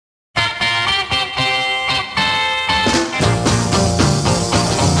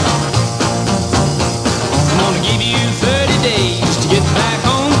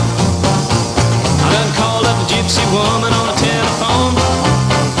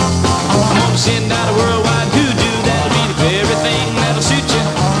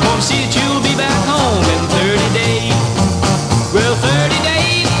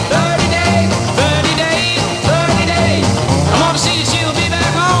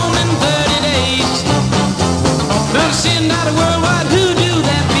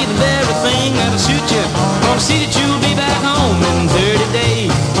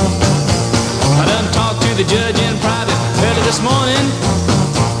this morning.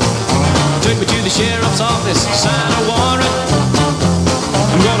 Took me to the sheriff's office, sign a warrant.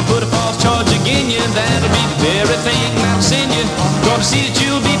 I'm gonna put a false charge against you. That'll be the very thing that'll send you. Gonna see that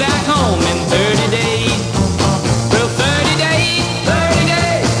you'll be back home in 30 days. Well, 30 days, 30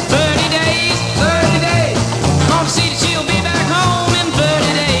 days, 30 days, 30 days. Gonna see that she'll be back home in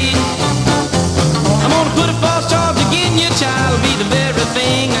 30 days. I'm gonna put a false charge against you, child. It'll be the very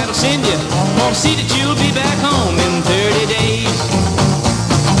thing that'll send you. Gonna see that you'll be back home in 30 days.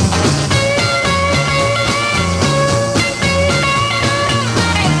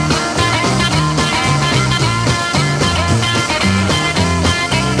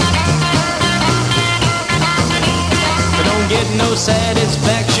 Get no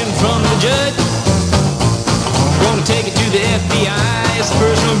satisfaction from the judge. Gonna take it to the FBI, it's a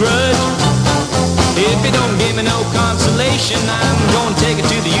personal grudge. If you don't give me no consolation, I'm gonna take it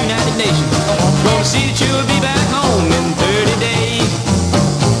to the United Nations. Gonna see that you